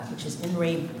which is in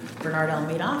re Bernard L.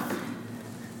 Madoff.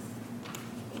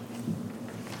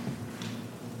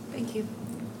 Thank you.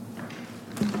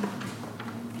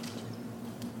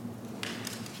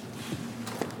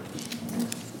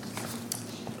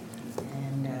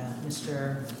 And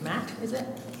Mr. Mack, is it?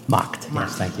 Mocked.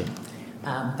 Yes, thank you.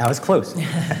 That was close.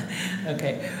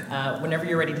 Okay. Whenever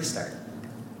you're ready to start.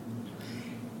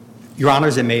 Your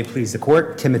Honors, and may it please the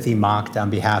Court, Timothy Mocked on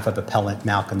behalf of Appellant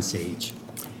Malcolm Sage.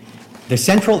 The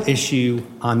central issue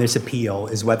on this appeal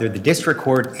is whether the District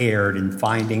Court erred in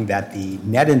finding that the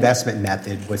net investment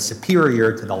method was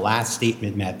superior to the last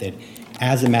statement method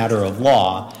as a matter of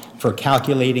law for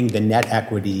calculating the net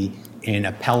equity in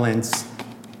appellant's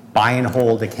buy and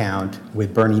hold account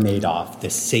with Bernie Madoff, the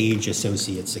Sage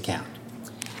Associates account.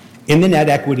 In the net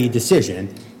equity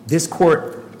decision, this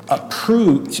court said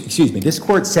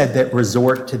that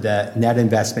resort to the net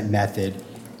investment method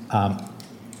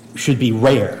should be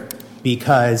rare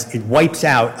because it wipes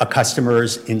out a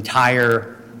customer's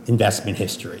entire investment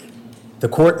history. The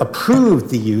court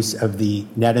approved the use of the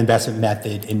net investment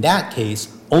method in that case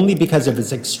only because of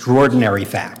its extraordinary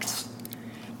facts.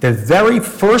 The very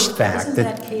first fact Isn't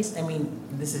that case, I mean,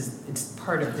 it's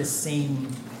part of this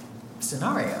same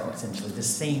scenario, essentially, the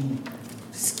same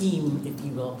scheme, if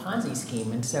you will, Ponzi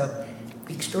scheme. And so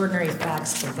the extraordinary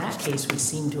facts of that case would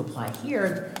seem to apply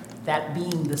here, that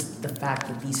being the fact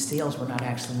that these sales were not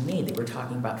actually made. They were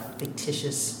talking about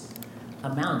fictitious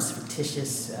amounts,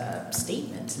 fictitious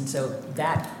statements. And so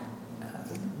that,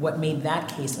 what made that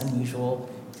case unusual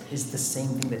is the same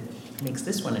thing that makes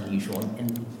this one unusual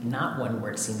and not one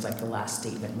where it seems like the last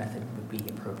statement method would be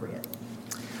appropriate.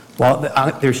 Well,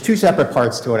 there's two separate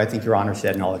parts to what I think Your Honor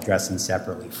said, and I'll address them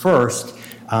separately. First,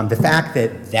 the fact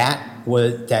that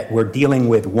we're dealing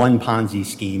with one Ponzi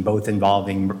scheme, both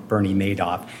involving Bernie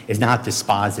Madoff, is not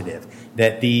dispositive.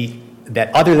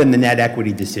 That other than the net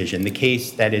equity decision, the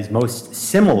case that is most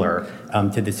similar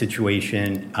to the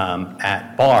situation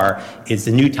at Barr is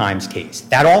the New Times case.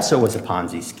 That also was a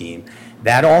Ponzi scheme.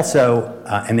 That also,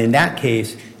 and in that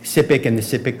case, SIPC and the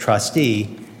SIPC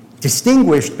trustee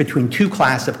distinguished between two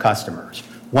classes of customers,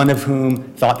 one of whom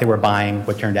thought they were buying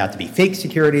what turned out to be fake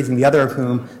securities, and the other of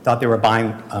whom thought they were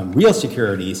buying real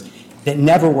securities that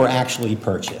never were actually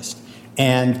purchased.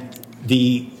 And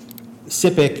the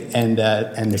SIPC and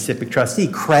the SIPC trustee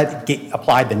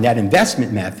applied the net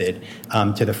investment method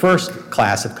to the first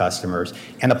class of customers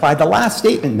and applied the last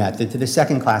statement method to the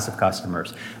second class of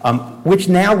customers, which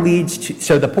now leads to,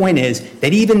 so the point is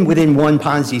that even within one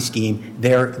Ponzi scheme,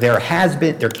 there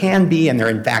can be, and there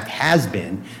in fact has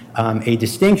been, a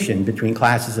distinction between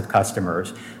classes of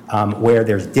customers where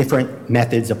there's different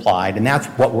methods applied, and that's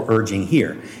what we're urging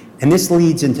here. And this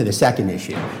leads into the second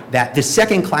issue, that the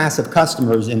second class of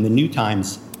customers in the New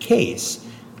Times case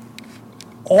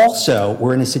also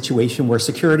were in a situation where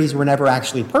securities were never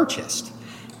actually purchased.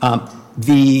 So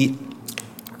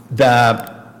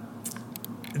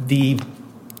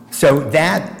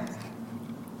that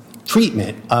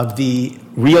treatment of the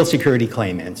real security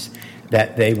claimants,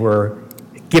 that they were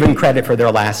given credit for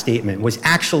their last statement, was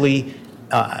actually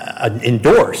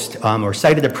endorsed or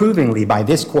cited approvingly by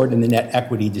this court in the net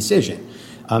equity decision.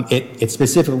 It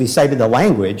specifically cited the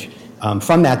language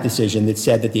from that decision that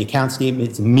said that the account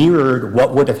statements mirrored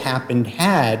what would have happened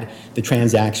had the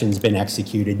transactions been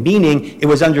executed, meaning it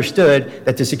was understood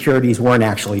that the securities weren't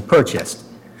actually purchased.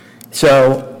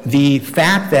 So the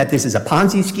fact that this is a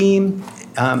Ponzi scheme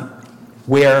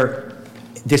where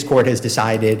this court has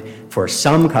decided for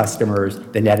some customers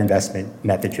the net investment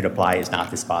method should apply is not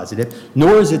dispositive,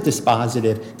 nor is it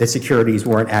dispositive that securities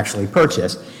weren't actually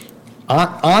purchased.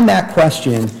 On that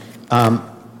question,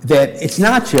 that it's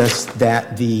not just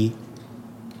that the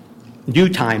New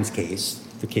Times case,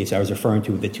 the case I was referring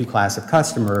to with the two class of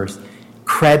customers,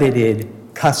 credited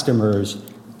customers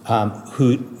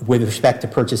who, with respect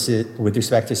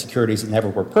to securities that never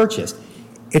were purchased.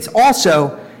 It's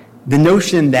also the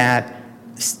notion that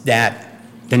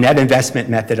the net investment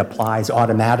method applies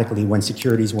automatically when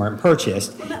securities weren't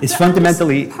purchased is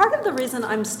fundamentally... Part of the reason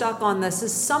I'm stuck on this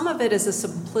is some of it is a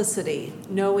simplicity,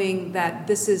 knowing that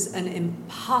this is an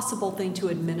impossible thing to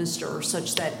administer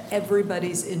such that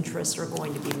everybody's interests are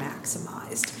going to be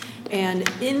maximized. And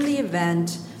in the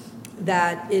event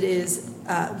that it is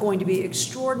going to be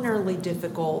extraordinarily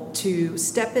difficult to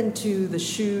step into the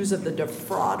shoes of the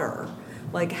defrauder,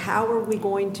 like how are we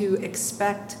going to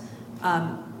expect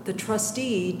the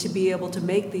trustee to be able to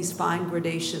make these fine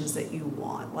gradations that you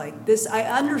want? Like this, I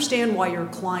understand why your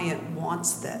client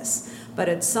wants this, but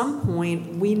at some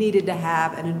point we needed to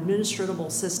have an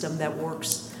administratable system that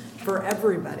works for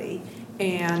everybody.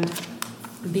 And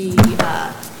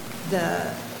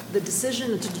the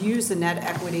decision to use the net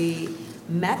equity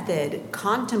method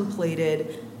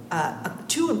contemplated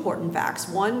two important facts.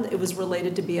 One, it was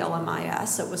related to BLMIS,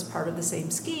 so it was part of the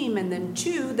same scheme, and then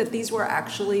two, that these were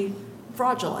actually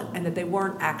fraudulent and that they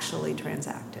weren't actually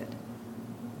transacted.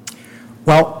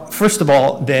 Well, first of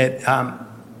all, that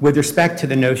with respect to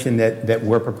the notion that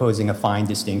we're proposing a fine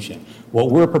distinction, what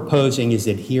we're proposing is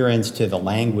adherence to the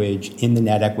language in the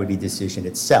net equity decision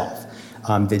itself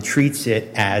that treats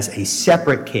it as a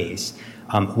separate case,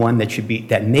 one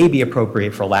that may be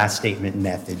appropriate for last statement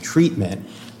method treatment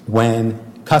when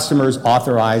customers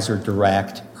authorize or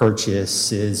direct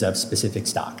purchases of specific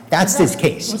stock. That's this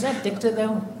case. Was that dicta,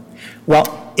 though?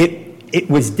 Well, it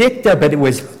was dicta, but it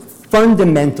was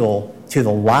fundamental to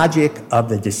the logic of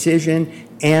the decision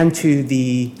and to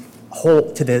the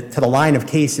line of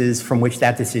cases from which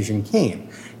that decision came.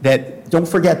 That don't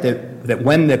forget that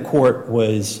when the court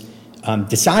was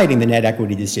deciding the net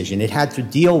equity decision, it had to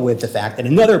deal with the fact that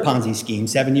another Ponzi scheme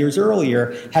 7 years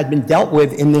earlier had been dealt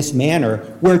with in this manner,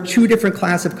 where two different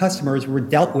classes of customers were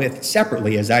dealt with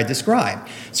separately, as I described.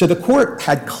 So the court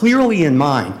had clearly in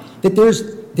mind that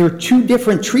there are two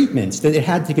different treatments that it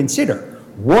had to consider.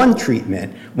 One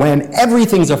treatment when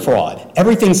everything's a fraud,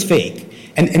 everything's fake,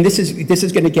 and this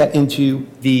is going to get into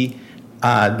the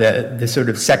sort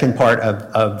of second part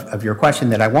of your question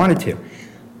that I wanted to.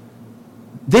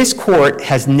 This court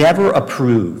has never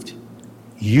approved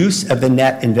use of the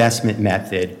net investment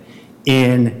method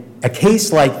in a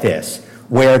case like this,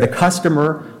 where the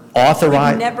customer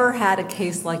authorized. We've never had a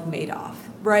case like Madoff,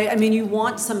 right? I mean, you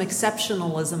want some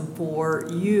exceptionalism for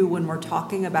you when we're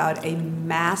talking about a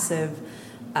massive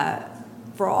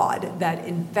fraud that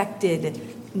infected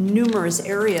numerous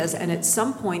areas, and at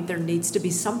some point there needs to be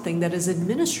something that is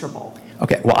administrable.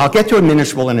 Okay, well, I'll get to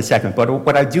administrable in a second, but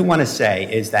what I do want to say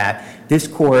is that this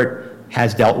court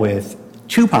has dealt with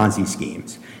two Ponzi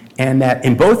schemes, and that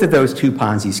in both of those two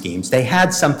Ponzi schemes, they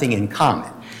had something in common,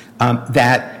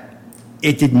 that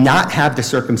it did not have the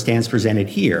circumstance presented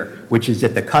here, which is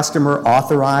that the customer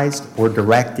authorized or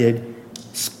directed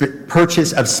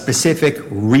purchase of specific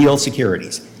real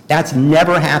securities. That's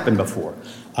never happened before.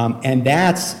 And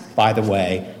that's, by the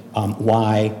way,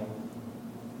 why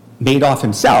Madoff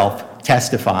himself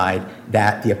testified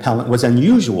that the appellant was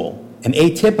unusual and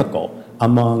atypical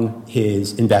among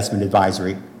his investment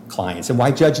advisory clients, and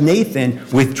why Judge Nathan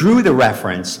withdrew the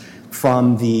reference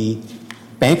from the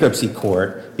bankruptcy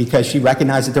court because she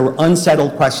recognized that there were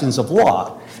unsettled questions of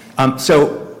law.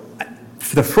 So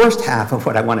for the first half of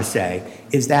what I want to say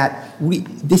is that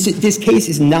this case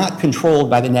is not controlled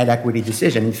by the net equity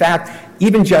decision. In fact,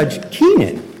 even Judge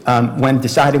Keenan, when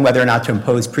deciding whether or not to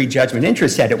impose prejudgment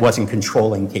interest, said it wasn't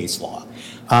controlling case law.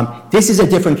 This is a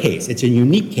different case. It's a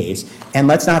unique case. And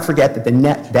let's not forget that the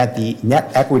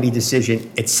net equity decision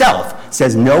itself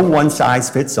says no one size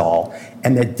fits all,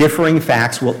 and that differing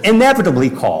facts will inevitably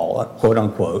call, quote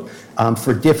unquote,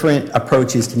 for different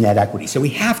approaches to net equity. So we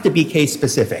have to be case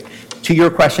specific. To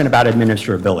your question about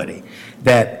administrability,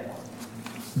 that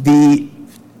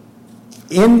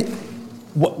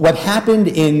what happened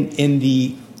in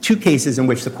the two cases in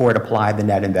which the court applied the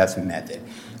net investment method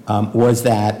was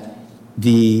that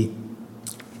it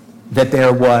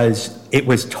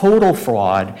was total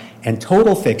fraud and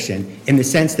total fiction in the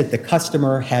sense that the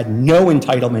customer had no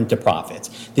entitlement to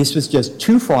profits. This was just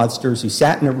two fraudsters who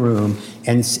sat in a room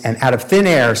and out of thin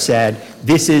air said,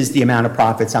 this is the amount of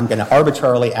profits I'm going to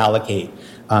arbitrarily allocate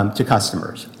to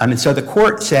customers. And so the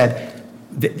court said,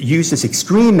 use this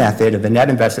extreme method of the net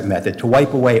investment method to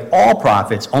wipe away all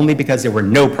profits only because there were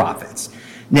no profits.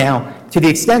 Now, to the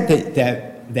extent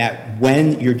that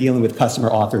when you're dealing with customer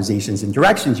authorizations and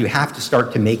directions, you have to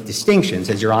start to make distinctions,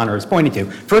 as Your Honor is pointing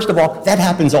to. First of all, that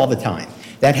happens all the time.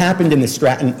 That happened in the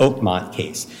Stratton Oakmont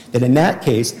case. That in that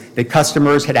case, the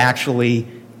customers had actually,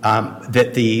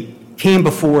 came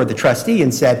before the trustee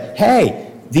and said,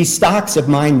 hey, these stocks of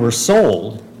mine were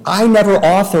sold. I never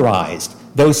authorized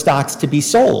those stocks to be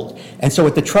sold. And so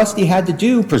what the trustee had to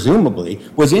do, presumably,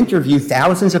 was interview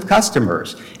thousands of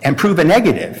customers and prove a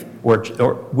negative,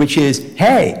 which is,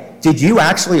 hey, did you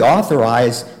actually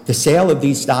authorize the sale of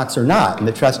these stocks or not? And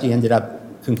the trustee ended up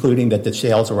concluding that the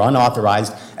sales were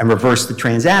unauthorized and reversed the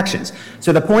transactions.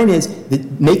 So the point is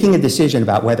that making a decision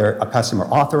about whether a customer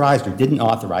authorized or didn't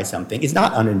authorize something is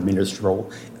not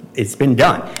unadministrable. It's been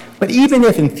done. But even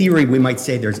if in theory we might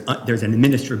say there's an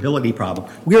administrability problem,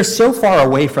 we are so far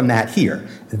away from that here.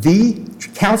 The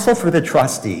counsel for the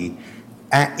trustee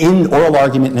in oral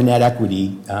argument in the net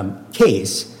equity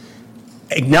case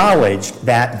acknowledged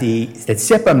that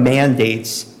SIPA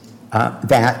mandates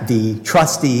that the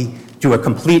trustee do a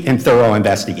complete and thorough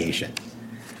investigation.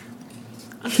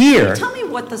 Here, Tell me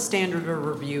what the standard of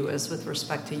review is with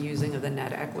respect to using of the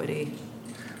net equity.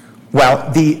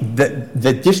 well,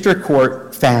 the district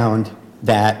court found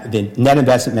that the net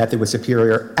investment method was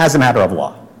superior as a matter of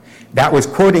law. That was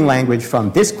quoting language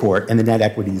from this court in the net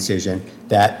equity decision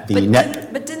that the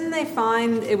But didn't they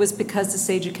find it was because the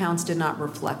Sage accounts did not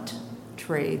reflect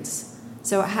trades?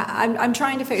 So I'm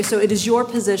trying to figure, so it is your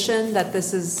position that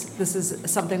this is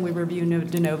something we review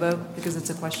de novo because it's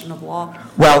a question of law?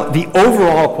 Well, the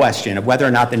overall question of whether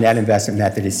or not the net investment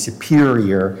method is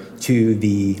superior to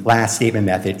the last statement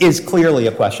method is clearly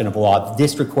a question of law. The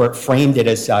district court framed it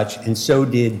as such, and so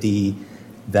did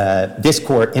this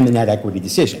court in the net equity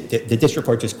decision. The district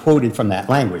court just quoted from that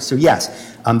language. So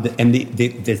yes,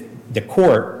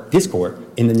 this court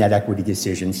in the net equity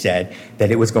decision said that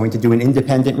it was going to do an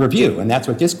independent review, and that's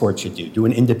what this court should do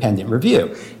an independent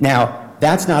review. Now,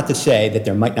 that's not to say that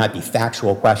there might not be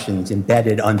factual questions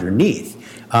embedded underneath.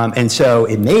 And so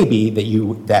it may be that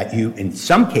you, in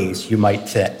some case, you might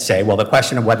say, well, the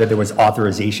question of whether there was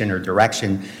authorization or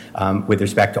direction with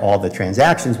respect to all the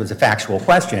transactions was a factual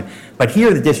question. But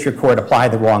here the district court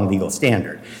applied the wrong legal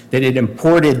standard, that it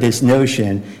imported this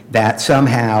notion that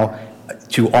somehow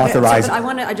to authorize. Okay,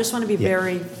 but I just want to be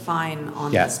very fine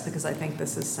on this because I think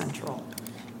this is central.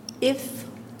 If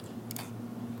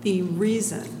the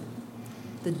reason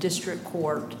the district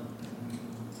court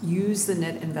used the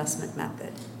net investment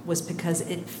method was because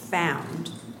it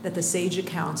found that the Sage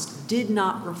accounts did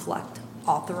not reflect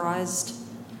authorized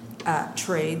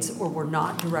trades or were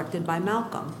not directed by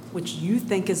Malcolm, which you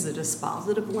think is the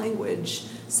dispositive language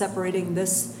separating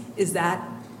this, is that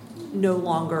no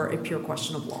longer a pure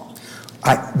question of law?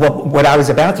 Well, what I was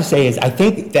about to say is I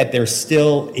think that there's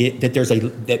still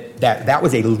that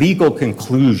was a legal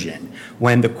conclusion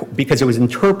because it was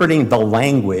interpreting the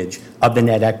language of the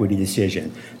net equity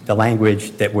decision, the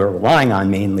language that we're relying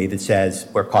on mainly that says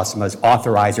where customers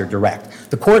authorize or direct.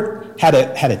 The court had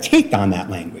a take on that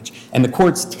language, and the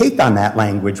court's take on that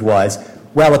language was,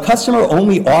 well, a customer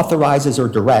only authorizes or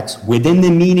directs within the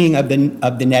meaning of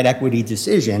the net equity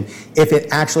decision if it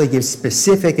actually gives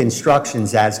specific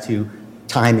instructions as to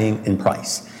timing and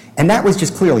price. And that was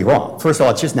just clearly wrong. First of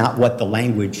all, it's just not what the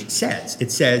language says. It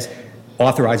says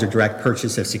authorize or direct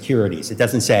purchase of securities. It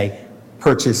doesn't say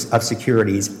purchase of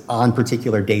securities on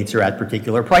particular dates or at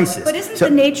particular prices. But isn't the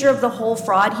nature of the whole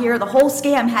fraud here, the whole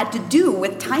scam had to do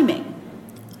with timing,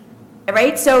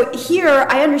 right? So here,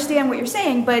 I understand what you're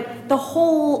saying, but the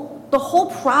whole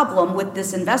problem with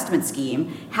this investment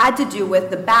scheme had to do with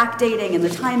the backdating and the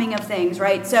timing of things,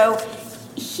 right? So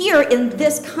here in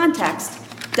this context,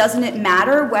 doesn't it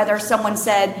matter whether someone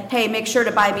said, hey, make sure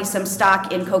to buy me some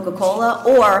stock in Coca-Cola,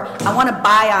 or I want to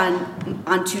buy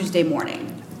on Tuesday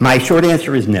morning? My short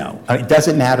answer is no. It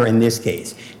doesn't matter in this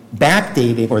case.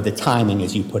 Backdating, or the timing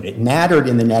as you put it, mattered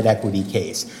in the net equity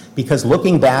case because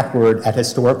looking backward at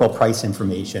historical price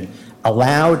information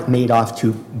allowed Madoff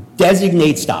to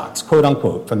designate stocks, quote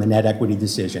unquote, from the net equity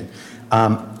decision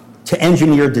to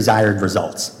engineer desired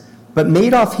results. But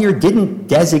Madoff here didn't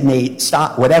designate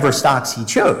whatever stocks he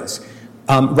chose.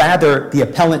 Rather, the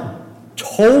appellant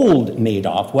told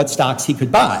Madoff what stocks he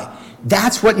could buy.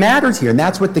 That's what matters here, and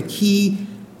that's what the key.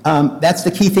 That's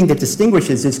the key thing that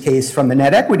distinguishes this case from the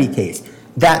net equity case.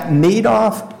 That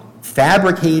Madoff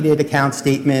fabricated account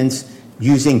statements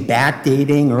using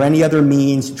backdating or any other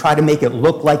means to try to make it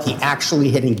look like he actually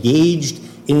had engaged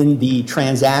in the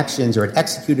transactions or had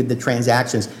executed the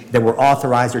transactions that were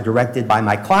authorized or directed by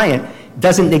my client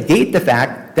doesn't negate the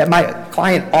fact that my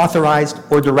client authorized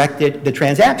or directed the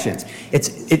transactions.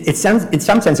 In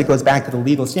some sense, it goes back to the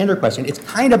legal standard question. It's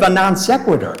kind of a non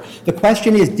sequitur. The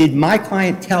question is, did my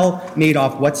client tell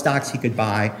Madoff what stocks he could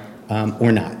buy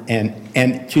or not? And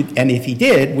if he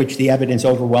did, which the evidence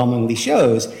overwhelmingly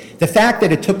shows, the fact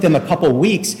that it took them a couple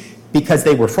weeks because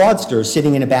they were fraudsters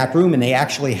sitting in a back room and they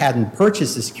actually hadn't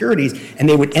purchased the securities, and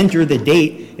they would enter the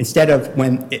date instead of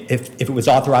if it was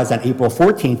authorized on April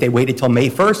 14th, they waited till May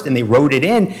 1st and they wrote it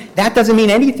in. That doesn't mean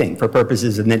anything for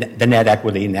purposes of the net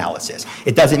equity analysis.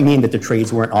 It doesn't mean that the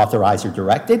trades weren't authorized or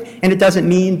directed, and it doesn't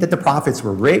mean that the profits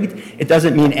were rigged. It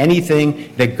doesn't mean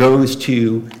anything that goes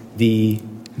to the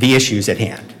issues at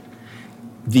hand.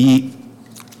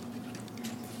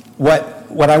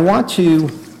 What I want to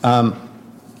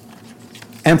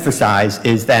emphasize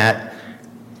is that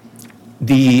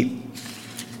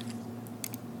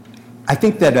I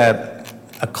think that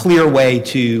a clear way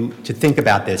to think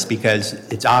about this, because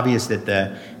it's obvious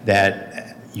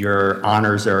that your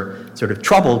honors are sort of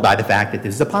troubled by the fact that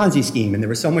this is a Ponzi scheme and there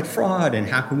was so much fraud and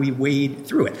how can we wade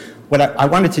through it. What I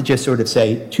wanted to just sort of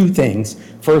say two things.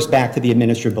 First, back to the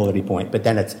administrability point, but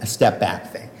then it's a step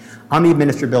back thing. On the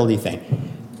administrability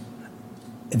thing,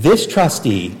 This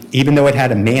trustee, even though it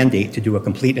had a mandate to do a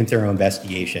complete and thorough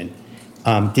investigation,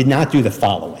 did not do the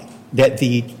following. That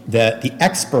the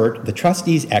expert, the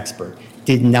trustee's expert,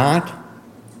 did not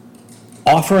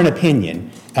offer an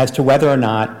opinion as to whether or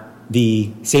not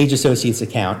the Sage Associates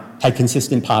account had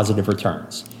consistent positive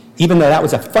returns, even though that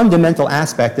was a fundamental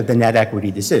aspect of the net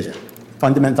equity decision.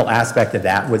 Fundamental aspect of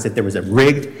that was that there was a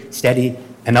rigged, steady,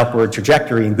 and upward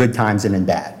trajectory in good times and in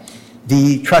bad.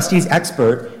 The trustee's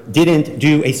expert didn't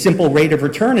do a simple rate of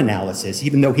return analysis,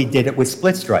 even though he did it with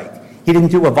split strike. He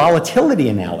didn't do a volatility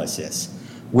analysis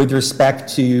with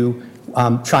respect to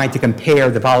trying to compare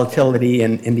the volatility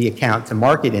in the account to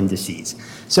market indices.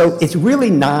 So it's really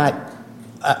not,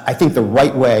 I think, the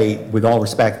right way, with all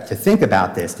respect, to think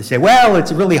about this, to say, well,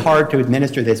 it's really hard to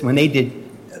administer this when they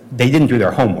didn't do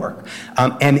their homework.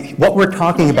 And what we're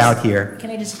talking about here.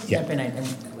 Can I just jump in?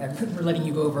 We're letting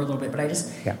you go over a little bit, but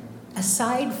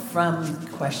aside from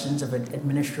questions of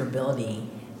administrability,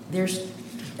 there's,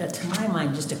 to my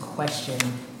mind, just a question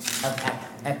of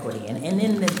equity. And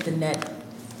in the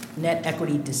net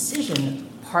equity decision,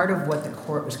 part of what the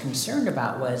court was concerned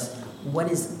about was what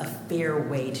is a fair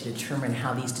way to determine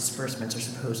how these disbursements are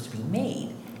supposed to be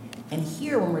made. And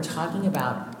here, when we're talking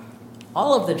about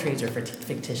all of the trades are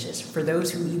fictitious for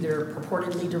those who either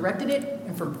purportedly directed it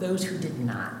and for those who did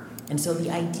not. And so the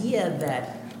idea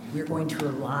that we're going to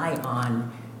rely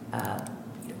on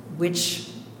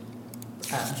which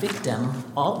victim,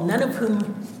 none of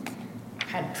whom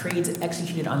had trades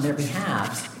executed on their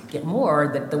behalf, get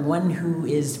more, that the one who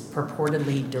is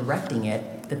purportedly directing it,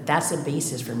 that's a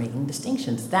basis for making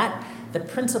distinctions. That, the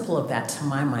principle of that, to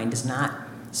my mind, is not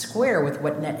square with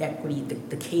what net equity,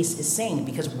 the case is saying,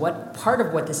 because what part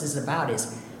of what this is about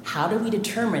is how do we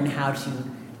determine how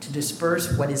to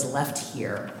disperse what is left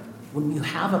here when you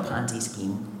have a Ponzi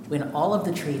scheme, when all of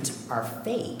the trades are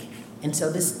fake. And so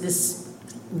this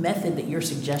method that you're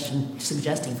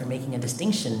suggesting for making a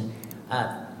distinction,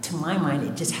 to my mind,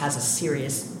 it just has a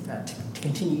serious, to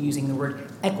continue using the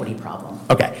word, equity problem.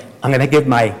 Okay, I'm going to give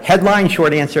my headline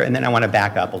short answer, and then I want to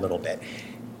back up a little bit.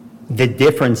 The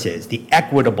differences, the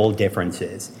equitable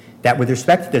differences, that with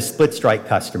respect to the split strike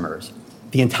customers,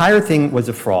 the entire thing was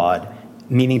a fraud,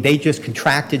 meaning they just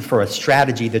contracted for a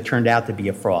strategy that turned out to be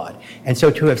a fraud. And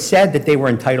so to have said that they were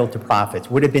entitled to profits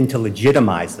would have been to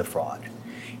legitimize the fraud.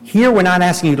 Here, we're not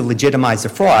asking you to legitimize the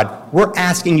fraud. We're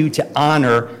asking you to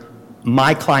honor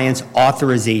my client's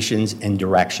authorizations and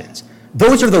directions.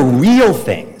 Those are the real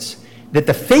things. That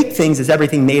the fake things is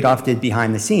everything Madoff did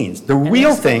behind the scenes. The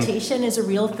real thing. Expectation is a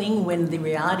real thing when the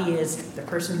reality is the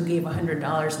person who gave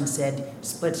 $100 and said,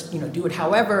 do it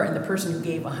however, and the person who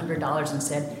gave $100 and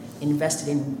said, invested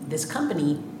in this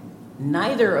company,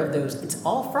 neither of those, it's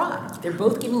all fraud. They're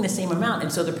both giving the same amount.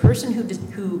 And so the person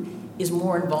who is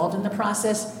more involved in the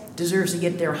process deserves to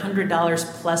get their $100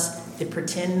 plus the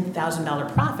pretend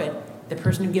 $1,000 profit. The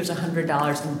person who gives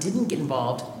 $100 and didn't get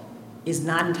involved is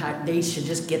not entitled, they should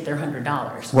just get their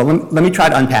 $100. Well, let me try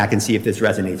to unpack and see if this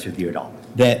resonates with you at all.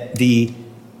 That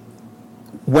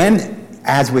when,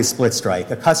 as with split strike,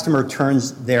 a customer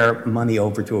turns their money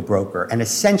over to a broker and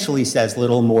essentially says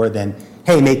little more than,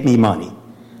 hey, make me money.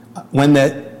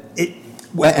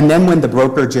 And then when the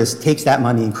broker just takes that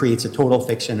money and creates a total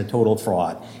fiction, a total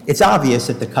fraud, it's obvious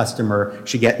that the customer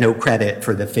should get no credit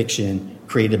for the fiction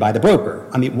created by the broker.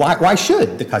 I mean, why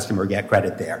should the customer get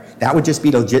credit there? That would just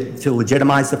be to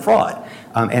legitimize the fraud.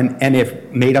 And if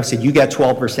Madoff said you get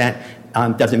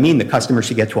 12%, doesn't mean the customer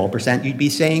should get 12%. You'd be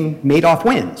saying Madoff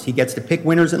wins. He gets to pick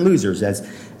winners and losers,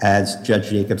 as Judge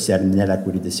Jacobs said in the net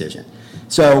equity decision.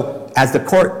 So as the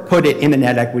court put it in the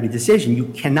net equity decision, you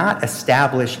cannot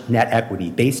establish net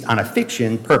equity based on a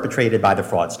fiction perpetrated by the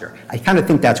fraudster. I kind of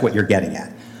think that's what you're getting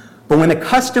at. But when a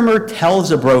customer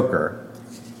tells a broker,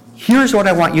 here's what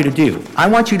I want you to do. I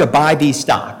want you to buy these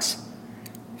stocks.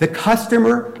 The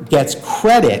customer gets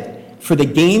credit for the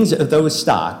gains of those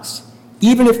stocks,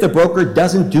 even if the broker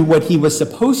doesn't do what he was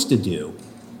supposed to do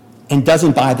and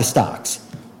doesn't buy the stocks.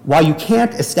 While you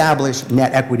can't establish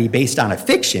net equity based on a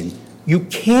fiction, you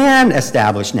can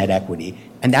establish net equity,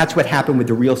 and that's what happened with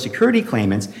the real security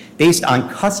claimants based on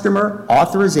customer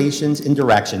authorizations and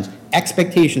directions,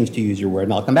 expectations to use your word,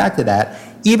 and I'll come back to that,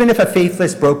 even if a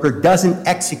faithless broker doesn't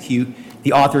execute the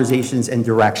authorizations and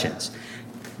directions.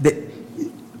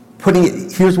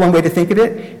 Here's one way to think of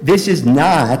it. This is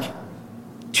not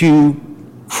to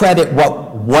credit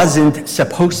what wasn't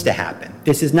supposed to happen.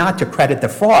 This is not to credit the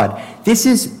fraud. This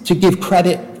is to give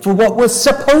credit for what was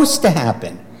supposed to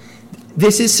happen.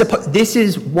 This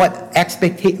is what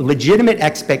legitimate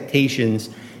expectations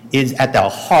is at the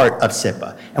heart of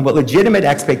SIPA. And what legitimate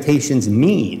expectations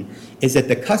mean is that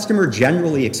the customer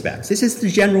generally expects, this is the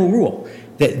general rule,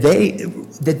 that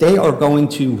they are going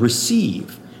to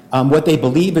receive what they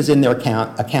believe is in their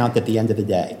account at the end of the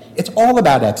day. It's all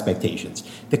about expectations.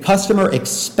 The customer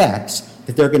expects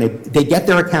that they get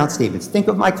their account statements. Think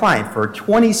of my client for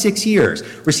 26 years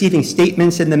receiving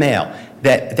statements in the mail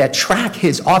that track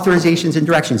his authorizations and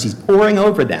directions. He's poring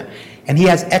over them. And he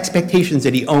has expectations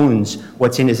that he owns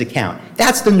what's in his account.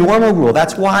 That's the normal rule.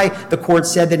 That's why the court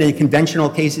said that in conventional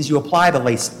cases you apply the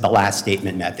last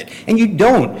statement method. And you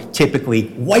don't typically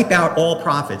wipe out all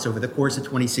profits over the course of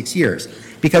 26 years.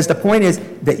 Because the point is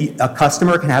that a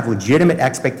customer can have legitimate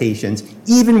expectations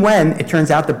even when it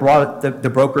turns out the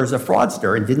broker is a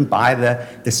fraudster and didn't buy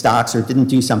the stocks or didn't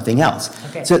do something else.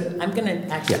 Okay, so I'm going to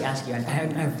actually ask you,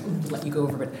 I'll let you go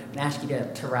over, but I'm going to ask you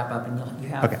to wrap up, and you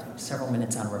have several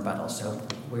minutes on rebuttal, so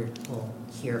we'll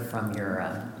hear from your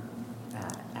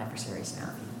adversaries now.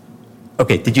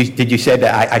 Okay, did you say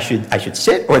that I should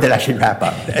sit or that I should wrap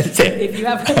up? Sit. If you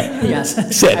have,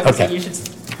 yes. Sit, I would say okay. you should.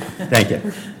 Thank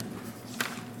you.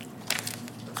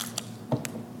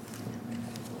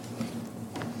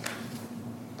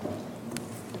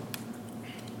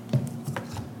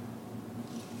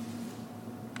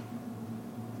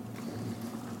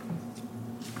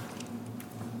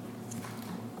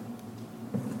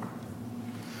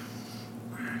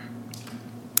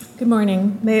 Good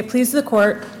morning. May it please the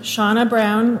court, Shauna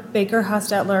Brown, Baker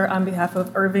Hostetler on behalf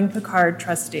of Irving Picard,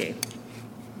 trustee.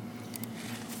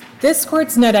 This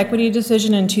court's net equity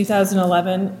decision in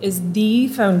 2011 is the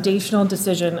foundational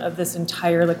decision of this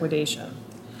entire liquidation.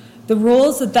 The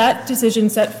rules that decision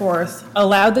set forth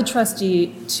allowed the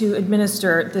trustee to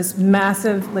administer this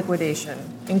massive liquidation,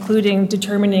 including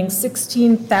determining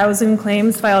 16,000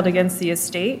 claims filed against the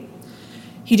estate.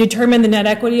 He determined the net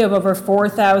equity of over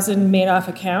 4,000 Madoff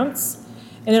accounts,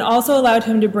 and it also allowed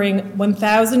him to bring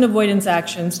 1,000 avoidance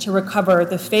actions to recover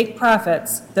the fake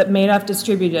profits that Madoff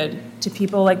distributed to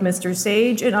people like Mr.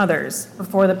 Sage and others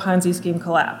before the Ponzi scheme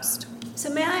collapsed. So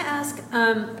may I ask,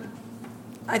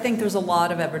 I think there's a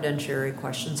lot of evidentiary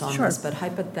questions on this, but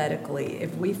hypothetically,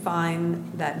 if we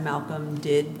find that Malcolm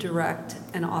did direct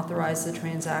and authorize the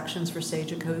transactions for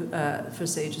Sage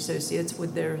Associates,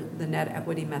 would the net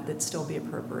equity method still be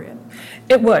appropriate?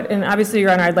 It would, and obviously, Your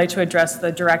Honor, I'd like to address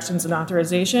the directions and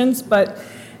authorizations, but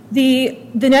the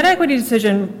net equity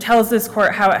decision tells this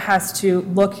court how it has to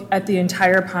look at the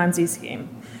entire Ponzi scheme,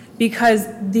 because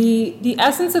the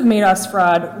essence of Madoff's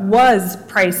fraud was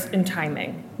price and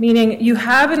timing, meaning you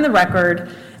have in the record,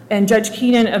 and Judge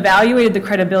Keenan evaluated the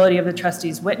credibility of the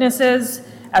trustee's witnesses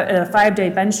at a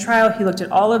 5-day bench trial. He looked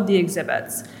at all of the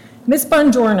exhibits. Ms.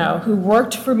 Bongiorno, who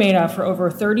worked for Madoff for over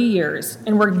 30 years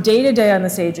and worked day to day on the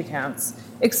Sage accounts,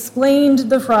 explained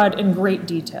the fraud in great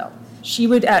detail. She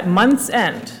would, at month's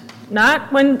end,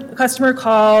 not when a customer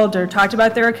called or talked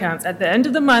about their accounts, at the end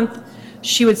of the month,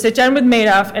 she would sit down with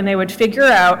Madoff and they would figure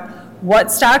out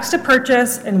what stocks to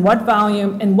purchase and what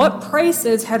volume and what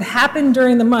prices had happened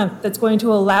during the month that's going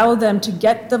to allow them to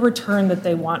get the return that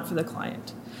they want for the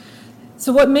client.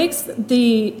 So what makes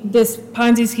this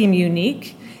Ponzi scheme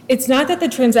unique, it's not that the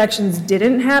transactions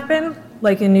didn't happen,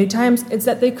 like in New Times, it's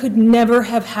that they could never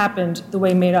have happened the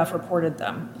way Madoff reported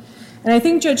them. And I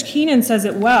think Judge Keenan says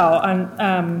it well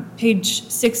on page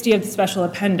 60 of the special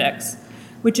appendix,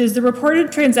 which is the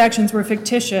reported transactions were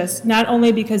fictitious not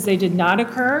only because they did not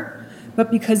occur, but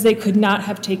because they could not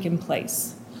have taken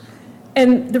place.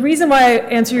 And the reason why I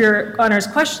answer Your Honor's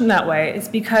question that way is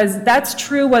because that's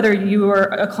true whether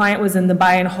a client was in the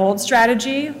buy and hold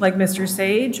strategy, like Mr.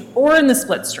 Sage, or in the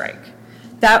split strike.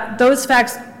 Those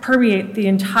facts permeate the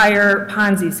entire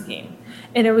Ponzi scheme.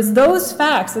 And it was those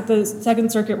facts that the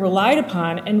Second Circuit relied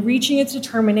upon in reaching its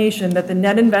determination that the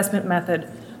net investment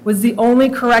method was the only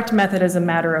correct method as a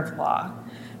matter of law.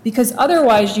 Because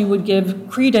otherwise you would give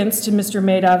credence to Mr.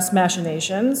 Madoff's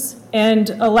machinations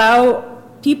and allow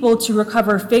people to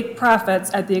recover fake profits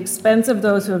at the expense of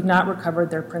those who have not recovered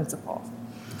their principal.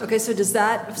 Okay,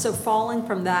 so falling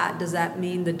from that, does that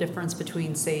mean the difference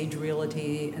between Sage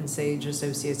Realty and Sage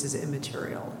Associates is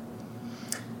immaterial?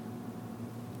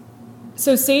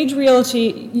 So Sage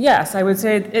Realty, yes, I would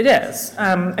say it is.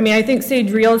 I think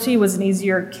Sage Realty was an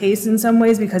easier case in some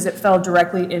ways because it fell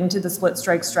directly into the split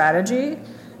strike strategy.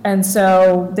 And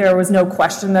so there was no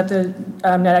question that the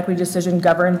net equity decision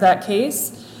governed that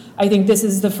case. I think this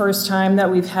is the first time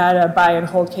that we've had a buy and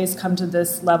hold case come to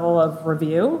this level of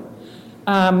review.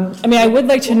 I would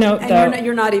like to note that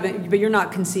you're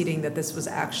not conceding that this was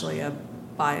actually a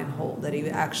buy and hold, that he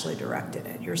actually directed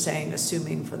it. You're saying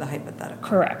assuming for the hypothetical.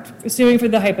 Correct, assuming for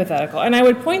the hypothetical. And I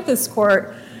would point this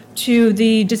court to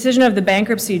the decision of the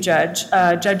bankruptcy judge,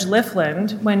 Judge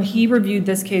Lifland, when he reviewed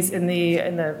this case in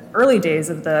the early days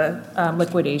of the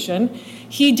liquidation.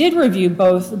 He did review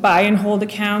both buy and hold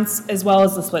accounts as well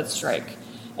as the split strike.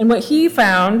 And what he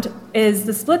found is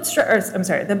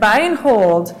the buy and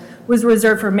hold was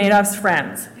reserved for Madoff's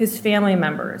friends, his family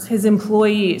members, his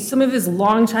employees, some of his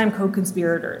longtime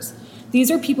co-conspirators.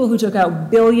 These are people who took out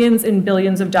billions and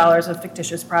billions of dollars of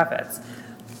fictitious profits.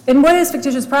 And what is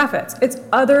fictitious profits? It's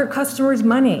other customers'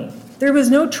 money. There was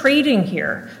no trading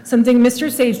here, something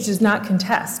Mr. Sage does not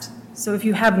contest. So if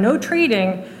you have no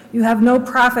trading, you have no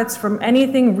profits from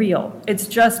anything real. It's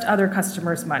just other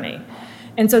customers' money.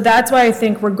 And so that's why I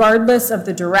think regardless of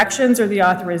the directions or the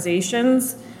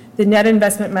authorizations, the net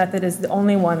investment method is the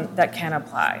only one that can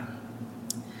apply.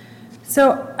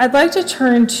 So I'd like to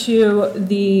turn to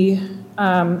the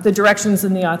directions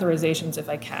and the authorizations if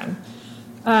I can.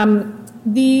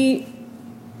 The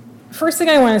first thing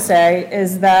I want to say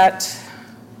is that,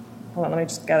 hold on, let me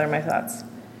just gather my thoughts.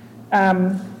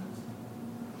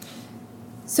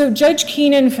 So Judge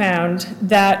Keenan found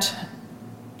that,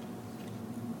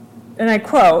 and I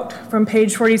quote from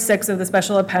page 46 of the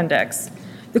special appendix,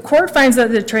 the court finds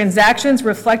that the transactions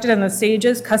reflected in the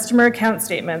Sage's customer account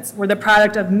statements were the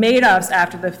product of Madoff's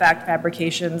after-the-fact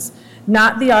fabrications,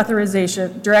 not the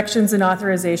directions and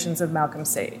authorizations of Malcolm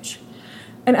Sage.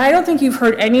 And I don't think you've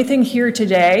heard anything here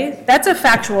today. That's a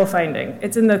factual finding.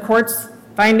 It's in the court's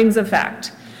findings of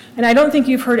fact. And I don't think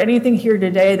you've heard anything here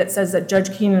today that says that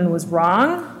Judge Keenan was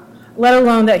wrong, let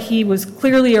alone that he was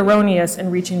clearly erroneous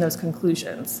in reaching those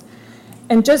conclusions.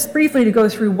 And just briefly to go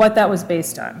through what that was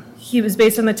based on. He was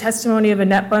based on the testimony of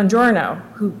Annette Bongiorno,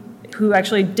 who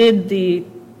actually did the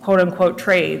quote-unquote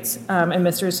trades in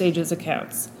Mr. Sage's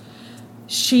accounts.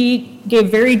 She gave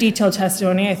very detailed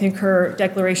testimony. I think her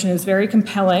declaration is very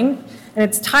compelling, and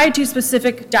it's tied to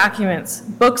specific documents,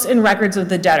 books and records of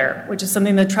the debtor, which is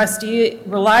something the trustee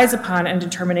relies upon in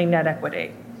determining net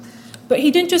equity. But he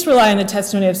didn't just rely on the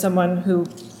testimony of someone who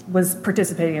was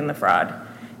participating in the fraud.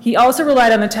 He also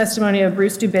relied on the testimony of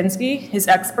Bruce Dubinsky, his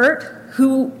expert,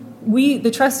 who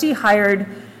the trustee hired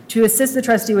to assist the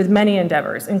trustee with many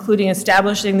endeavors, including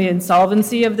establishing the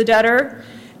insolvency of the debtor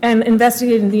and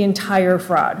investigating the entire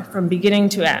fraud from beginning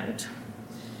to end.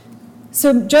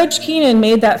 So Judge Keenan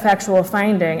made that factual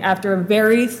finding after a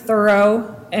very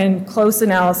thorough and close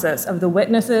analysis of the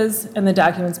witnesses and the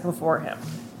documents before him.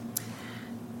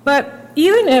 But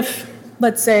even if,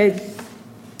 let's say,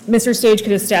 Mr. Sage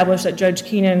could establish that Judge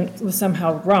Keenan was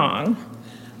somehow wrong,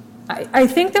 I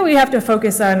think that we have to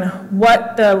focus on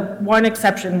what the one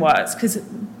exception was, because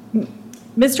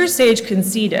Mr. Sage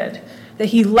conceded that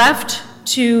he left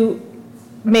to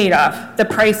Madoff the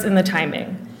price and the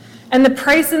timing. And the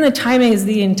price and the timing is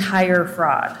the entire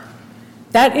fraud.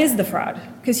 That is the fraud,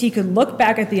 because he could look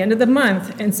back at the end of the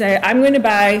month and say, I'm going to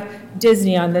buy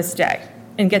Disney on this day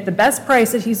and get the best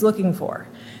price that he's looking for.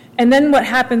 And then what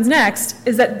happens next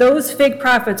is that those fake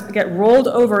profits get rolled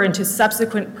over into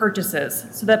subsequent purchases,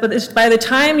 so that by the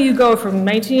time you go from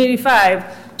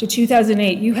 1985 to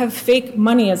 2008, you have fake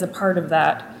money as a part of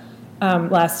that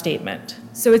last statement.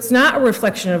 So it's not a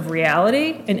reflection of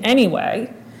reality in any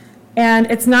way,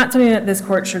 and it's not something that this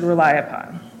court should rely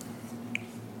upon.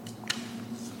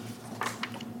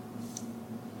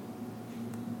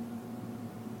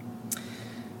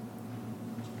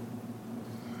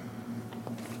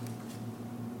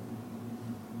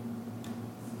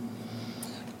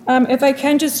 If I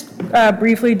can just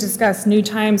briefly discuss New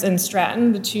Times and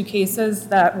Stratton, the two cases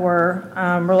that were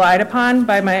relied upon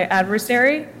by my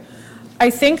adversary. I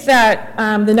think that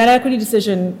the net equity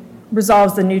decision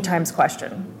resolves the New Times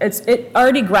question. It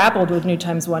already grappled with New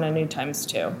Times 1 and New Times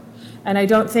 2. And I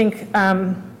don't think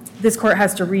this court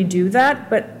has to redo that.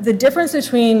 But the difference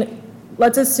between,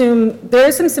 let's assume, there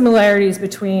are some similarities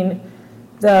between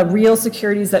the real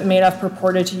securities that Madoff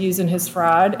purported to use in his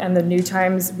fraud and the New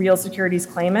Times real securities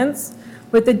claimants.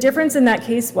 But the difference in that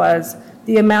case was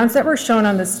the amounts that were shown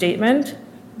on the statement,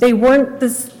 it wasn't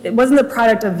the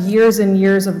product of years and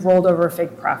years of rolled over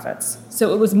fake profits.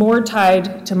 So it was more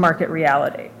tied to market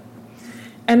reality.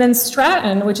 And then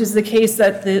Stratton, which is the case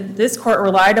that this court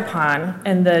relied upon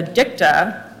and the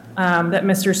dicta that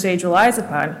Mr. Sage relies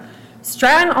upon,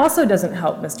 Stratton also doesn't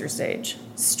help Mr. Sage.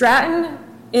 Stratton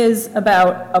is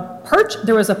about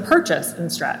there was a purchase in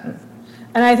Stratton.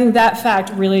 And I think that fact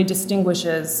really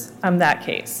distinguishes that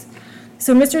case.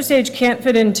 So Mr. Sage can't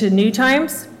fit into New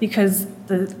Times because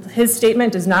his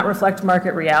statement does not reflect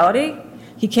market reality.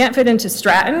 He can't fit into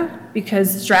Stratton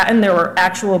because Stratton, there were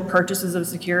actual purchases of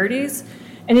securities.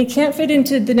 And he can't fit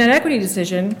into the net equity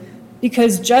decision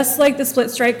because just like the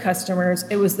split strike customers,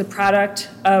 it was the product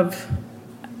of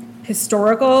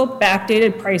historical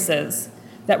backdated prices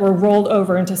that were rolled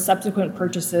over into subsequent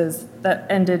purchases that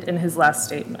ended in his last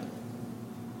statement.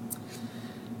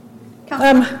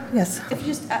 Counselor, Yes. if you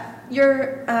just,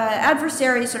 your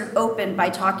adversary sort of opened by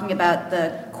talking about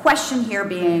the question here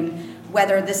being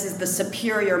whether this is the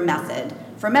superior method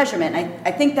for measurement.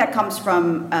 I think that comes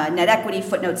from net equity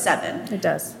footnote 7. It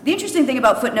does. The interesting thing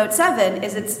about footnote 7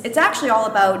 is it's actually all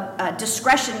about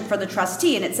discretion for the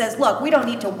trustee, and it says, look, we don't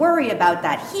need to worry about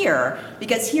that here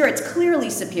because here it's clearly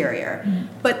superior.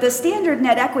 Mm-hmm. But the standard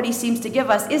net equity seems to give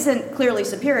us isn't clearly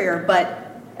superior,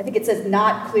 but I think it says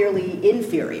not clearly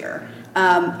inferior.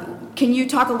 Can you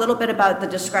talk a little bit about the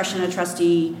discretion a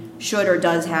trustee should or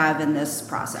does have in this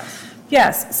process?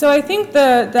 Yes, so I think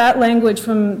that language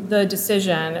from the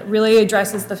decision really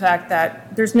addresses the fact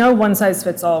that there's no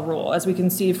one-size-fits-all rule, as we can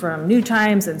see from New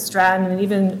Times and Stratton and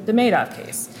even the Madoff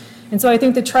case. And so I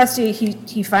think the trustee,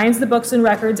 he finds the books and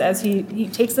records as he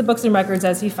takes the books and records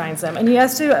as he finds them, and he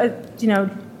has to,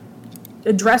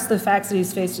 address the facts that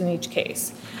he's faced in each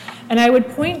case. And I would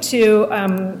point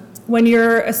to when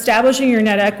you're establishing your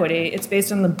net equity, it's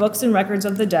based on the books and records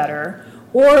of the debtor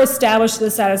or established to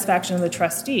the satisfaction of the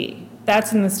trustee.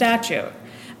 That's in the statute.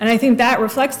 And I think that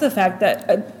reflects the fact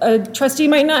that a trustee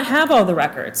might not have all the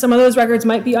records. Some of those records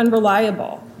might be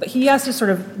unreliable, but he has to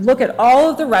sort of look at all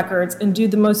of the records and do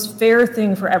the most fair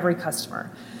thing for every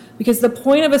customer. Because the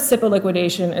point of a SIPA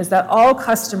liquidation is that all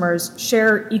customers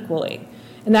share equally.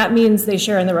 And that means they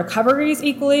share in the recoveries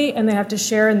equally and they have to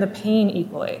share in the pain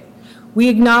equally. We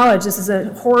acknowledge this is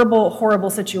a horrible,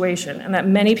 horrible situation and that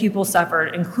many people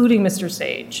suffered, including Mr.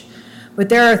 Sage. But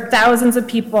there are thousands of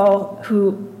people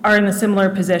who are in a similar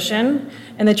position,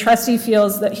 and the trustee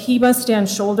feels that he must stand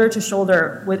shoulder to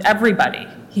shoulder with everybody.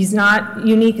 He's not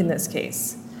unique in this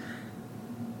case.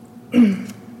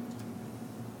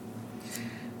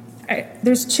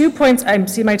 There's 2 points, I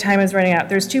see my time is running out.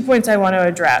 There's 2 points I want to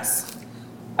address.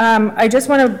 I just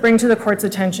want to bring to the court's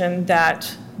attention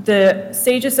that the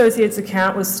Sage Associates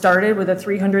account was started with a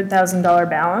 $300,000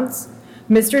 balance.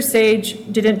 Mr.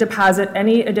 Sage didn't deposit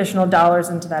any additional dollars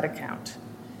into that account.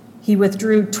 He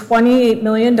withdrew $28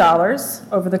 million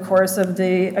over the course of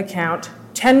the account,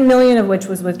 $10 million of which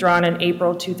was withdrawn in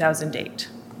April 2008.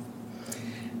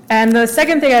 And the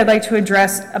second thing I'd like to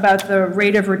address about the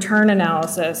rate of return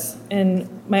analysis, in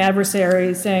my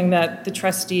adversary saying that the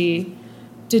trustee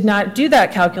did not do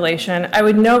that calculation, I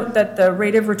would note that the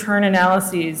rate of return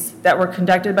analyses that were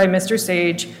conducted by Mr.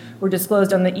 Sage were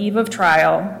disclosed on the eve of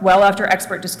trial, well after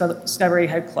expert discovery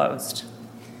had closed.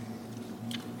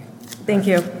 Thank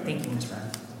you. Thank you, Ms.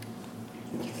 Brown.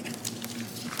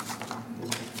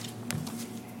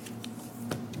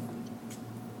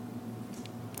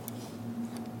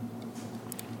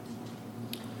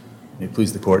 May it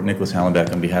please the court, Nicholas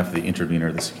Hallenbeck on behalf of the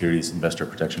intervener, the Securities Investor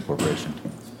Protection Corporation.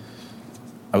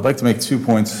 I would like to make 2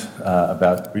 points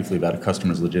briefly about a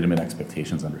customer's legitimate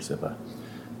expectations under SIPA.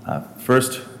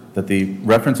 First, that the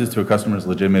references to a customer's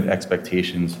legitimate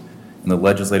expectations in the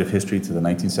legislative history to the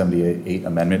 1978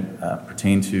 amendment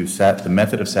pertain to the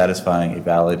method of satisfying a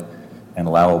valid and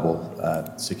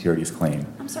allowable securities claim.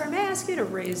 I'm sorry, may I ask you to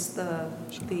raise or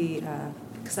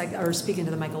speak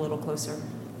into the mic a little closer?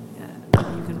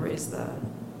 You can raise the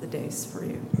dais for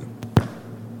you.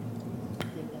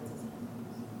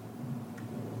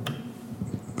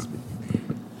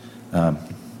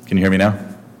 Can you hear me now?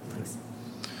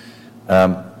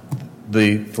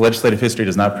 The legislative history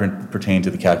does not pertain to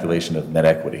the calculation of net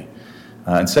equity.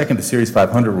 And second, the Series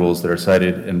 500 rules that are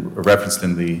cited and referenced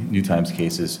in the New Times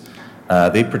cases,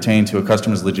 they pertain to a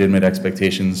customer's legitimate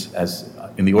expectations as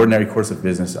in the ordinary course of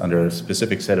business under a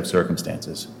specific set of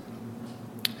circumstances.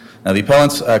 Now, the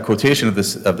appellant's quotation of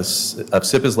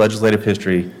SIPA's legislative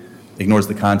history ignores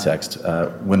the context.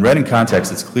 When read in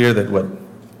context, it's clear that what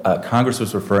Congress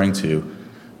was referring to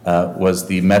was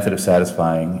the method of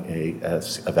satisfying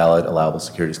a valid, allowable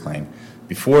securities claim.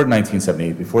 Before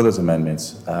 1978, before those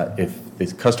amendments, if the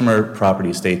customer property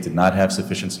estate did not have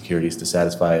sufficient securities to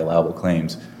satisfy allowable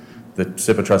claims, the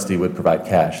SIPA trustee would provide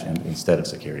cash instead of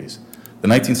securities. The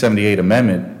 1978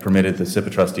 amendment permitted the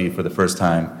SIPA trustee for the first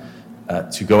time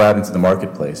to go out into the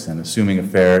marketplace, and assuming a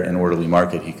fair and orderly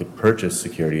market, he could purchase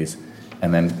securities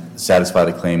and then satisfy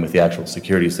the claim with the actual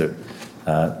securities that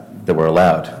were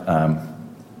allowed.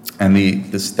 And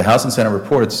the House and Senate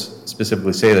reports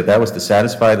specifically say that was to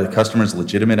satisfy the customer's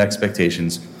legitimate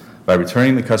expectations by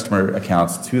returning the customer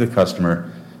accounts to the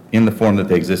customer in the form that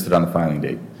they existed on the filing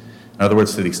date. In other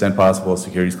words, to the extent possible, a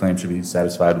securities claim should be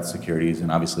satisfied with securities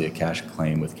and obviously a cash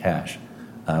claim with cash.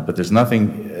 But there's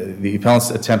nothing, the appellant's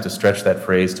attempt to stretch that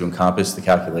phrase to encompass the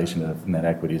calculation of net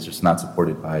equity is just not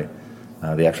supported by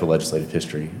the actual legislative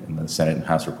history in the Senate and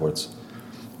House reports.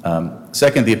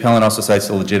 Second, the appellant also cites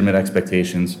the legitimate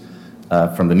expectations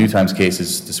from the New Times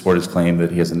cases to support his claim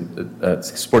that he has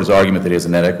support his argument that he has a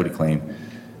net equity claim.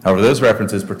 However, those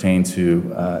references pertain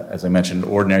to, as I mentioned,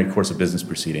 ordinary course of business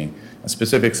proceeding, a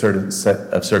specific certain set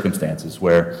of circumstances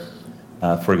where,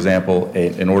 for example,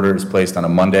 an order is placed on a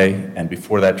Monday, and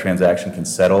before that transaction can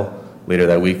settle, later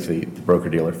that week, the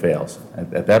broker-dealer fails.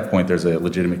 At that point, there's a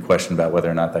legitimate question about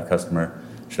whether or not that customer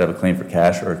should have a claim for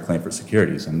cash or a claim for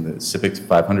securities, and the Series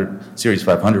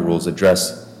 500 rules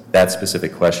address that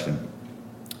specific question.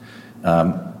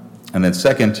 And then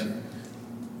second,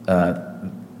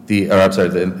 the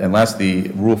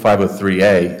Rule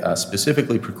 503A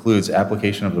specifically precludes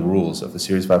application of the rules of the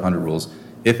Series 500 rules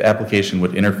if application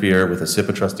would interfere with a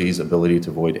SIPA trustee's ability to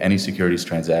avoid any securities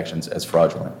transactions as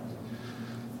fraudulent.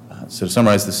 So to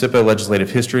summarize, the SIPA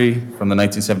legislative history from the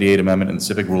 1978 amendment and the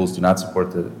SIPC rules do not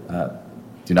support the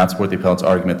appellant's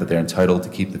argument that they're entitled to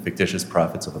keep the fictitious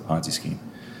profits of a Ponzi scheme.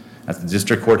 As the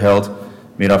district court held,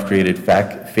 Madoff created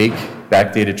fake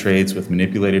backdated trades with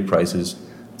manipulated prices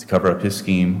to cover up his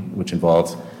scheme, which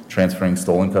involved transferring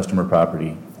stolen customer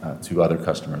property to other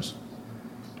customers.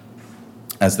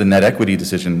 As the net equity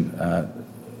decision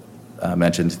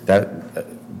mentioned, that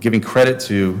giving credit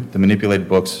to the manipulated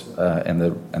books and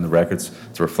the records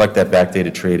to reflect that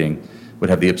backdated trading would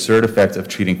have the absurd effect of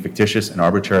treating fictitious and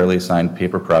arbitrarily assigned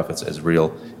paper profits as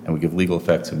real and would give legal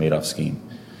effect to Madoff's scheme.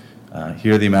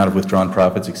 Here, the amount of withdrawn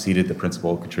profits exceeded the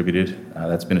principal contributed.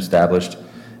 That's been established.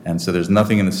 And so there's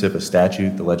nothing in the SIPA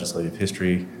statute, the legislative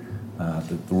history,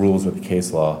 the rules or the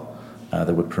case law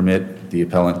that would permit the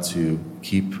appellant to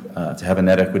have a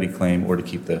net equity claim or to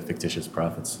keep the fictitious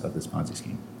profits of this Ponzi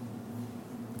scheme.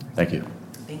 Thank you.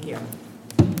 Thank you.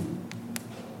 And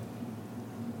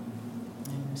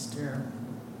Mr.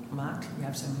 Mott, you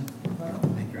have some rebuttal?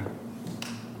 Thank you.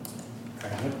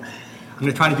 I'm going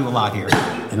to try to do a lot here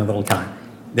in a little time.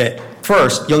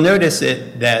 First, you'll notice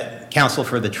that counsel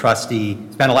for the trustee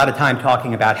spent a lot of time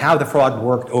talking about how the fraud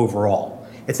worked overall.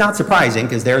 It's not surprising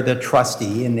because they're the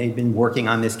trustee and they've been working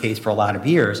on this case for a lot of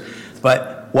years.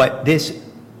 But what this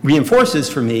reinforces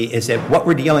for me is that what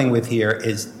we're dealing with here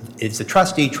is the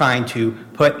trustee trying to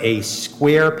put a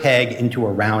square peg into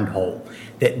a round hole.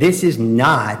 That this is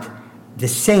not the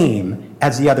same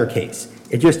as the other case.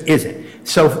 It just isn't.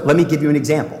 So let me give you an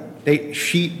example.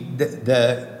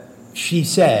 She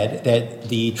said that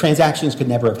the transactions could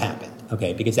never have happened,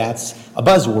 okay, because that's a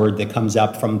buzzword that comes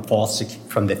up from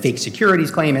the fake securities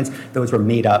claimants. Those were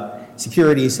made up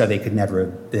securities, so they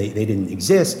didn't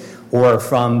exist, or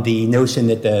from the notion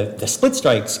that the split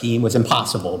strike scheme was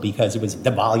impossible because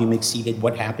the volume exceeded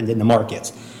what happened in the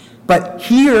markets. But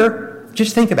here,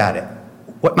 just think about it.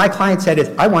 What my client said is,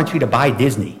 I want you to buy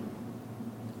Disney.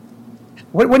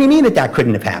 What do you mean that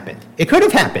couldn't have happened? It could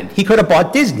have happened. He could have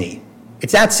bought Disney.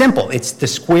 It's that simple. It's the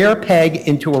square peg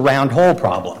into a round hole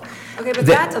problem. Okay, but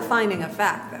that's a finding of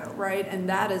fact, though, right? And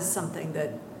that is something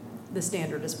that the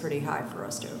standard is pretty high for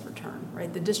us to overturn,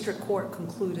 right? The district court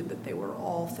concluded that they were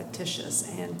all fictitious,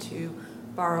 and to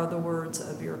borrow the words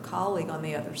of your colleague on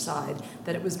the other side,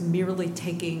 that it was merely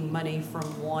taking money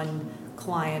from one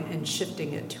client and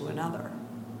shifting it to another.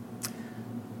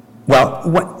 Well,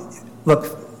 look,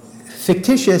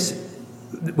 fictitious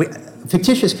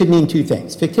could mean two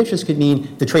things. Fictitious could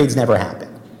mean the trades never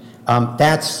happened.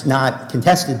 That's not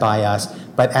contested by us,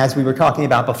 but as we were talking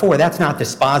about before, that's not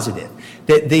dispositive.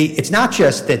 It's not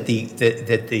just that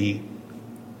the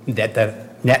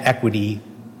net equity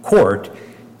court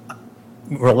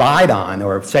relied on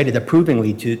or cited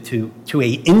approvingly to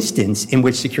a instance in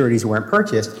which securities weren't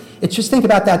purchased. It's just think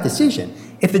about that decision.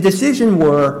 If the decision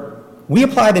were, we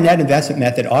apply the net investment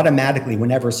method automatically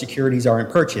whenever securities aren't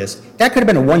purchased, that could have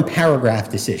been a one-paragraph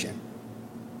decision,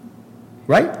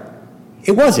 right?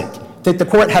 It wasn't. The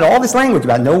court had all this language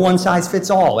about no one size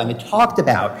fits all, and it talked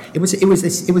about, it was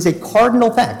a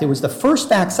cardinal fact. It was the first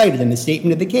fact cited in the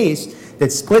statement of the case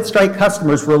that split strike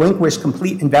customers relinquish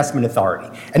complete investment authority.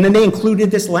 And then they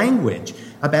included this language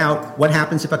about what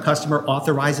happens if a customer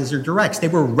authorizes or directs. They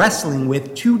were wrestling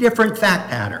with two different fact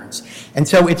patterns. And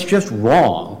so it's just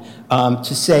wrong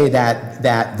to say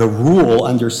that the rule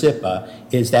under SIPA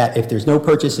is that if there's no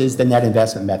purchases, the net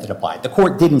investment method applied. The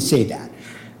court didn't say that.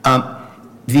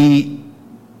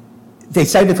 They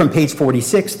cited from page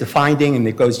 46 the finding, and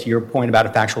it goes to your point about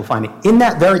a factual finding. In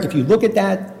that if you look at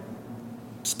that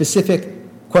specific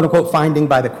quote-unquote finding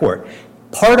by the court,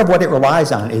 part of what it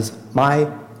relies on is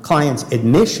my client's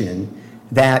admission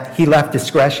that he left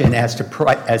discretion as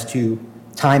to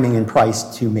timing and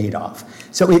price to Madoff.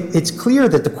 So it's clear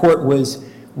that the court was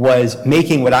was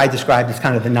making what I described as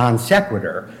kind of the non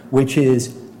sequitur, which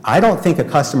is, I don't think a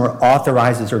customer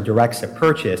authorizes or directs a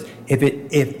purchase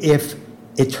if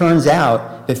it turns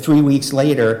out that 3 weeks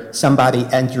later somebody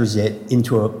enters it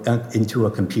into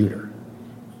a computer.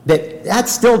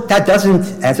 That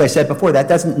doesn't, as I said before, that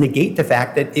doesn't negate the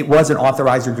fact that it was an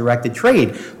authorized or directed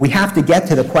trade. We have to get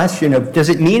to the question of, does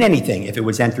it mean anything if it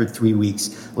was entered 3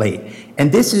 weeks late?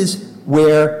 And this is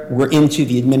where we're into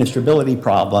the administrability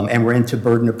problem, and we're into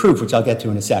burden of proof, which I'll get to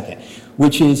in a second,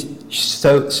 which is,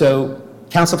 so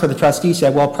counsel for the trustee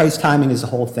said, well, price timing is the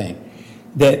whole thing.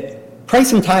 That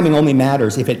price and timing only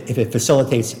matters if it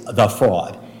facilitates the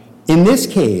fraud. In this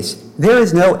case, there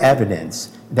is no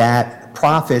evidence that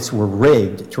profits were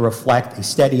rigged to reflect a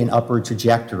steady and upward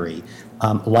trajectory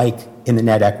like in the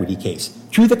net equity case.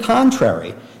 To the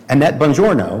contrary, Annette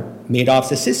Bongiorno,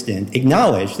 Madoff's assistant,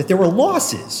 acknowledged that there were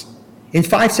losses in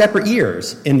 5 separate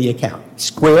years in the account.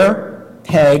 Square,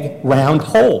 peg, round,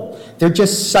 hole. They're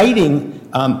just citing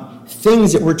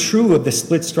things that were true of the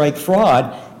split strike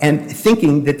fraud and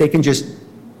thinking that they can just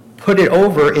put it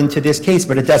over into this case,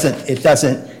 but it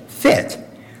doesn't fit.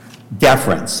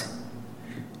 Deference.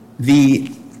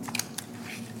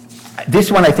 This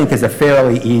one I think is a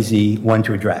fairly easy one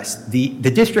to address. The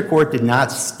district court did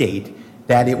not state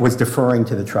that it was deferring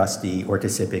to the trustee or to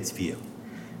SIPC's view,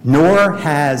 nor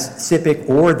has SIPC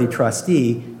or the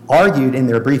trustee argued in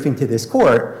their briefing to this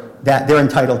court that they're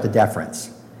entitled to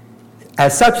deference.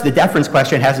 As such, the deference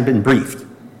question hasn't been briefed,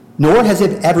 nor has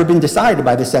it ever been decided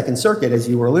by the Second Circuit, as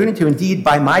you were alluding to. Indeed,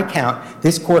 by my count,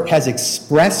 this court has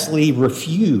expressly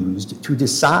refused to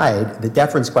decide the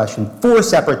deference question 4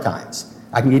 separate times.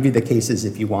 I can give you the cases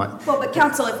if you want. Well, but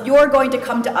counsel, if you're going to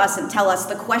come to us and tell us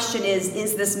the question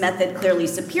is this method clearly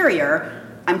superior,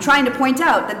 I'm trying to point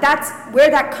out that that's where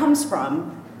that comes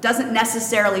from doesn't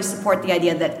necessarily support the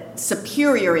idea that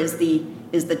superior is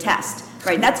the test.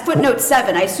 Right, that's footnote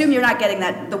 7. I assume you're not getting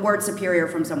the word superior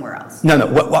from somewhere else. No.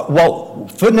 Well,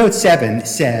 footnote 7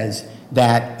 says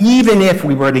that even if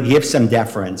we were to give some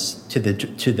deference to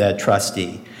the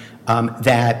trustee,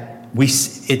 that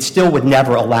it still would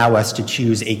never allow us to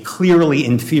choose a clearly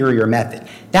inferior method.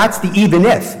 That's the even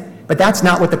if, but that's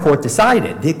not what the court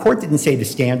decided. The court didn't say the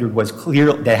standard was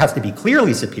clear, that it has to be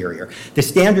clearly superior. The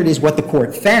standard is what the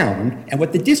court found and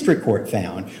what the district court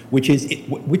found, which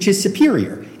is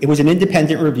superior. It was an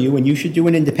independent review, and you should do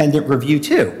an independent review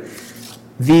too.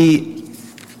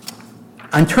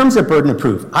 In terms of burden of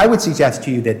proof, I would suggest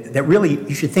to you that really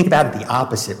you should think about it the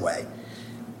opposite way.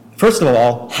 First of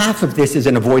all, half of this is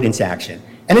an avoidance action,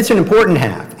 and it's an important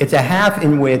half. It's a half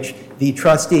in which the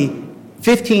trustee,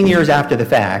 15 years after the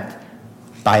fact,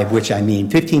 by which I mean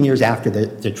 15 years after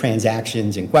the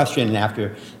transactions in question and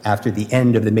after the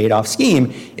end of the Madoff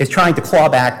scheme, is trying to claw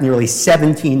back nearly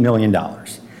 $17 million.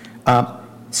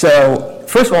 So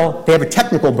first of all, they have a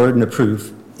technical burden of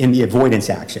proof in the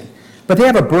avoidance action, but they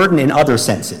have a burden in other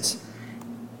senses.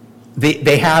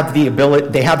 They have the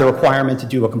requirement to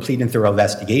do a complete and thorough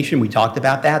investigation. We talked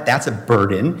about that. That's a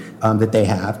burden that they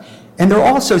have. And they're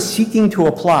also seeking to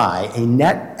apply a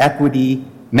net equity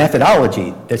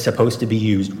methodology that's supposed to be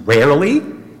used rarely,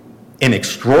 in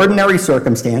extraordinary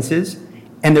circumstances,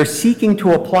 and they're seeking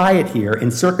to apply it here in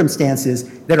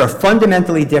circumstances that are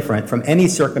fundamentally different from any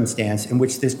circumstance in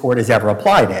which this court has ever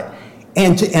applied it,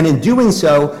 and in doing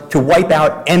so, to wipe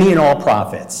out any and all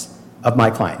profits of my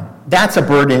client. That's a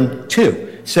burden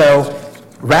too. So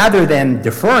rather than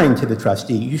deferring to the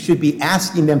trustee, you should be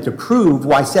asking them to prove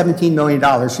why $17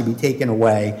 million should be taken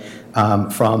away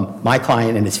from my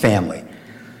client and his family.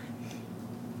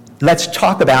 Let's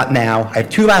talk about now, I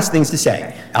have 2 last things to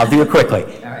say. I'll do it quickly.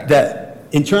 All right.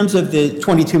 In terms of the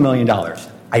 $22 million,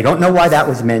 I don't know why that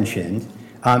was mentioned,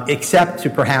 except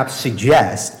to perhaps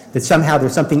suggest that somehow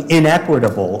there's something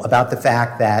inequitable about the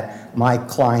fact that my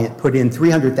client put in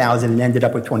 $300,000 and ended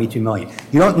up with $22 million.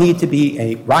 You don't need to be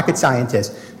a rocket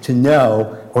scientist to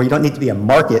know, or you don't need to be a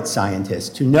market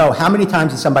scientist to know how many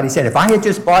times has somebody said, if I had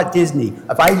just bought Disney,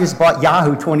 if I had just bought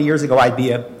Yahoo 20 years ago, I'd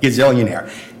be a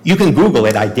gazillionaire. You can Google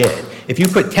it, I did. If you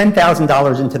put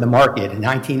 $10,000 into the market in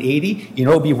 1980, you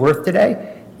know what it would be worth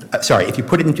today? If you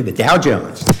put it into the Dow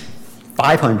Jones,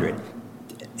 500,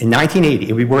 in 1980,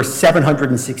 it would be worth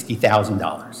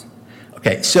 $760,000.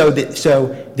 Okay, so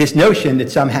this notion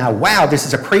that somehow, wow, this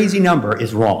is a crazy number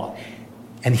is wrong.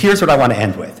 And here's what I want to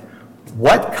end with.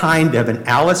 What kind of an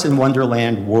Alice in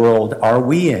Wonderland world are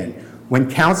we in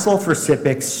when counsel for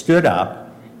SIPC stood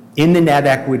up in the net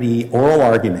equity oral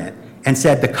argument and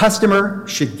said the customer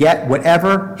should get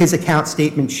whatever his account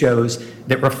statement shows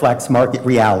that reflects market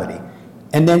reality?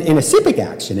 And then in a SIPC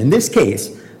action, in this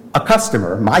case, a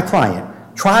customer, my client,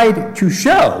 tried to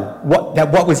show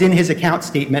that what was in his account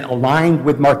statement aligned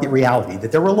with market reality,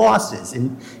 that there were losses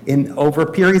in over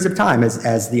periods of time,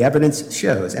 as the evidence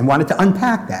shows, and wanted to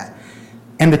unpack that.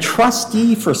 And the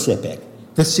trustee for SIPC,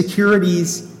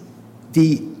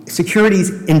 the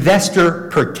Securities Investor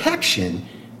Protection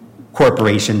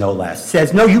Corporation, no less,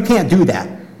 says, no, you can't do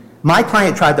that. My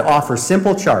client tried to offer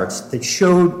simple charts that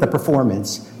showed the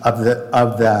performance of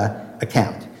the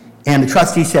account. And the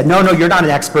trustee said, no, you're not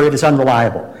an expert, it is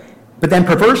unreliable. But then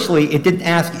perversely, it didn't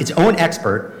ask its own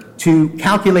expert to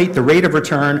calculate the rate of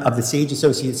return of the Sage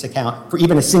Associates account for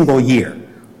even a single year.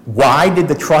 Why did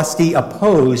the trustee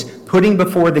oppose putting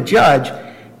before the judge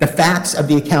the facts of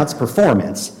the account's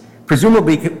performance?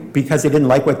 Presumably because they didn't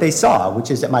like what they saw,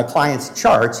 which is that my client's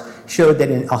charts showed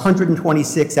that in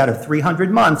 126 out of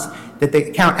 300 months, that the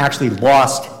account actually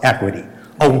lost equity.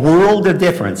 A world of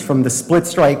difference from the split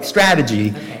strike strategy.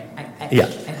 Okay, Yeah. I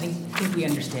think we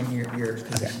understand your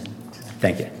position.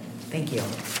 Thank you. Thank you,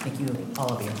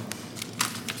 all of you.